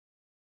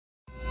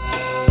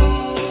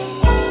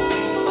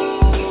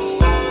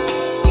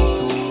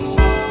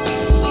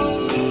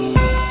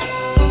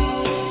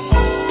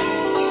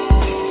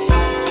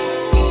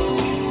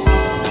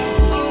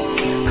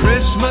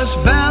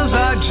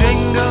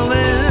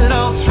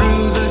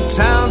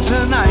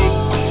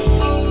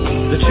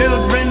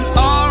Children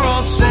are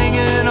all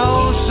singing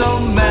oh so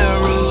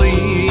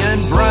merrily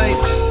and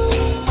bright.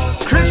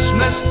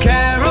 Christmas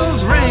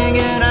carols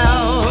ringing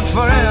out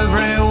for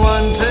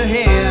everyone to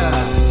hear.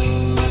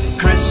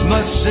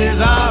 Christmas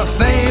is our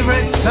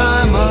favorite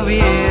time of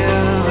year.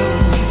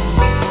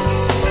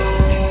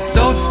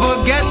 Don't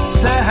forget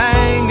to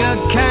hang a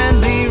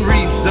candy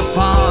wreath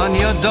upon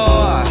your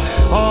door.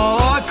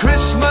 Oh,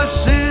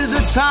 Christmas is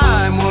a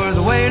time worth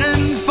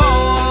waiting for.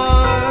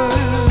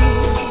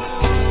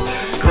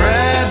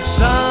 Grab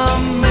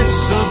some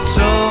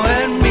mistletoe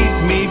and meet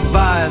me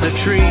by the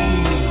tree.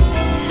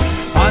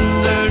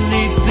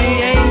 Underneath the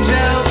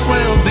angel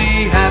we'll be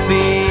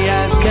happy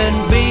as can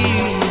be.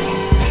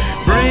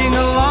 Bring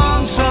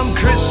along some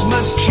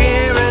Christmas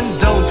cheer and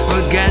don't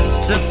forget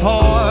to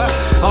pour.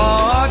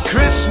 Oh,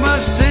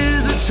 Christmas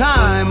is a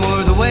time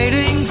worth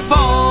waiting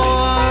for.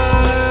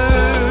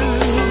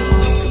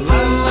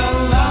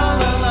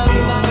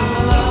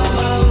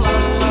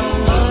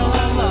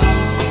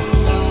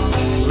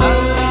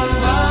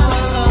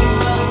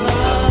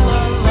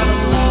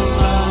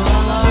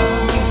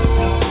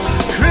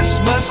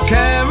 Christmas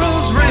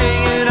carols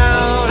ringing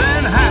out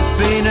and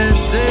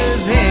happiness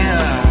is here.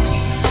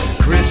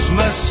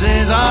 Christmas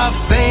is our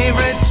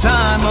favorite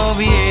time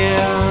of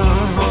year.